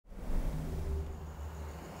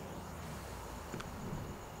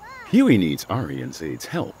Huey needs Ari and Zaid's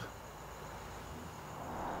help.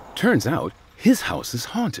 Turns out, his house is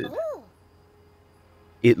haunted.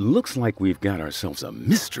 It looks like we've got ourselves a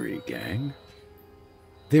mystery, gang.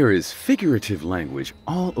 There is figurative language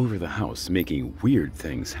all over the house making weird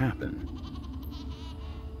things happen.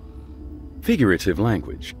 Figurative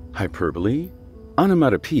language, hyperbole,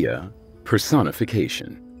 onomatopoeia,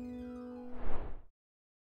 personification.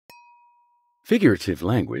 Figurative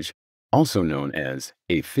language, also known as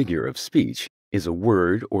a figure of speech, is a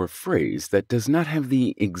word or phrase that does not have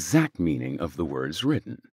the exact meaning of the words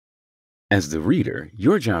written. As the reader,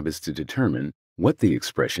 your job is to determine what the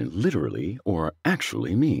expression literally or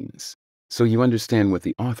actually means, so you understand what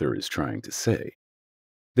the author is trying to say.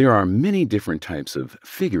 There are many different types of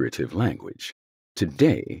figurative language.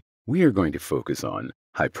 Today, we are going to focus on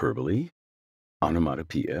hyperbole,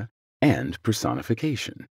 onomatopoeia, and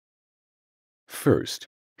personification. First,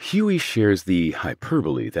 Huey shares the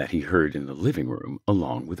hyperbole that he heard in the living room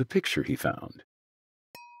along with a picture he found.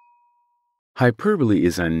 Hyperbole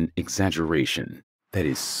is an exaggeration that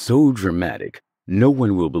is so dramatic, no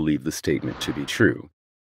one will believe the statement to be true.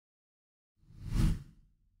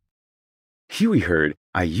 Huey heard,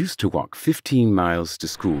 "I used to walk 15 miles to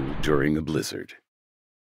school during a blizzard."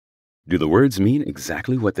 Do the words mean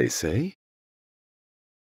exactly what they say?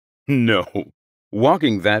 No.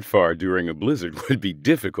 Walking that far during a blizzard would be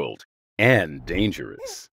difficult and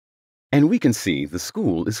dangerous. And we can see the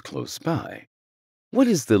school is close by. What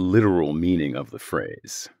is the literal meaning of the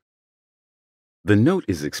phrase? The note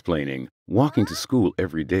is explaining walking to school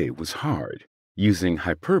every day was hard, using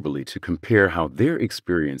hyperbole to compare how their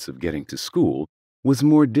experience of getting to school was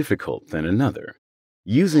more difficult than another,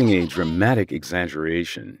 using a dramatic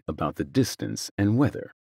exaggeration about the distance and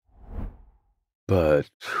weather. But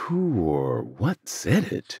who or what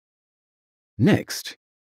said it? Next,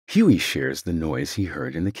 Huey shares the noise he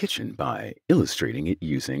heard in the kitchen by illustrating it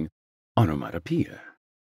using onomatopoeia.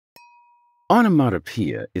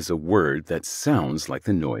 Onomatopoeia is a word that sounds like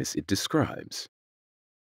the noise it describes.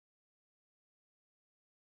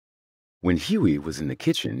 When Huey was in the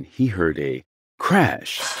kitchen, he heard a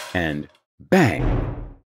crash and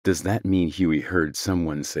bang. Does that mean Huey heard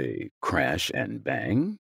someone say crash and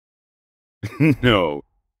bang? No,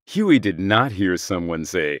 Huey did not hear someone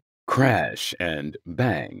say crash and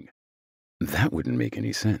bang. That wouldn't make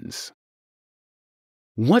any sense.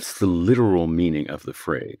 What's the literal meaning of the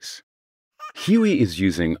phrase? Huey is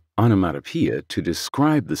using onomatopoeia to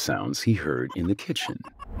describe the sounds he heard in the kitchen.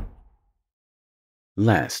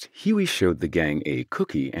 Last, Huey showed the gang a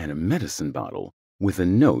cookie and a medicine bottle with a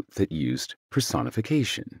note that used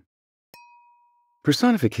personification.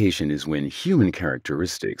 Personification is when human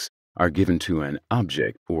characteristics are given to an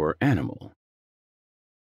object or animal.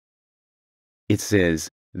 It says,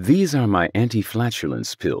 "These are my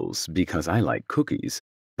anti-flatulence pills because I like cookies,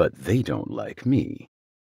 but they don't like me."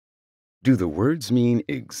 Do the words mean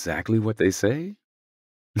exactly what they say?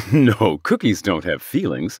 No, cookies don't have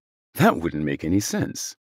feelings. That wouldn't make any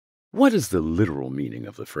sense. What is the literal meaning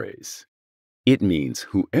of the phrase? It means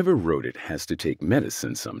whoever wrote it has to take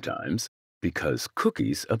medicine sometimes because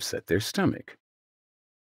cookies upset their stomach.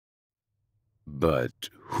 But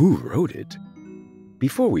who wrote it?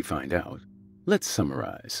 Before we find out, let's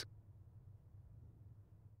summarize.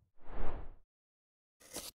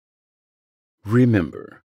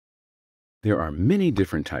 Remember, there are many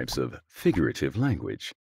different types of figurative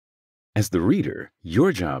language. As the reader,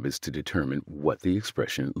 your job is to determine what the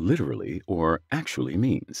expression literally or actually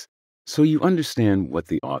means, so you understand what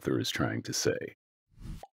the author is trying to say.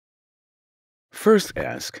 First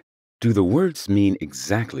ask, do the words mean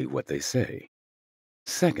exactly what they say?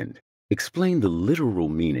 Second, explain the literal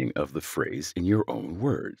meaning of the phrase in your own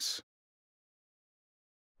words.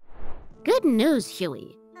 Good news,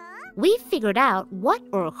 Huey. We figured out what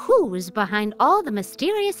or who is behind all the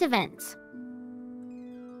mysterious events.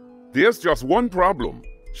 There's just one problem.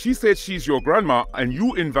 She said she's your grandma and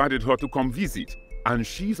you invited her to come visit. And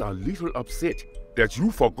she's a little upset that you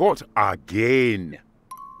forgot again.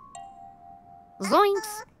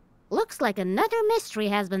 Zoinks! Looks like another mystery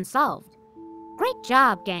has been solved. Great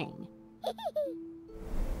job, gang.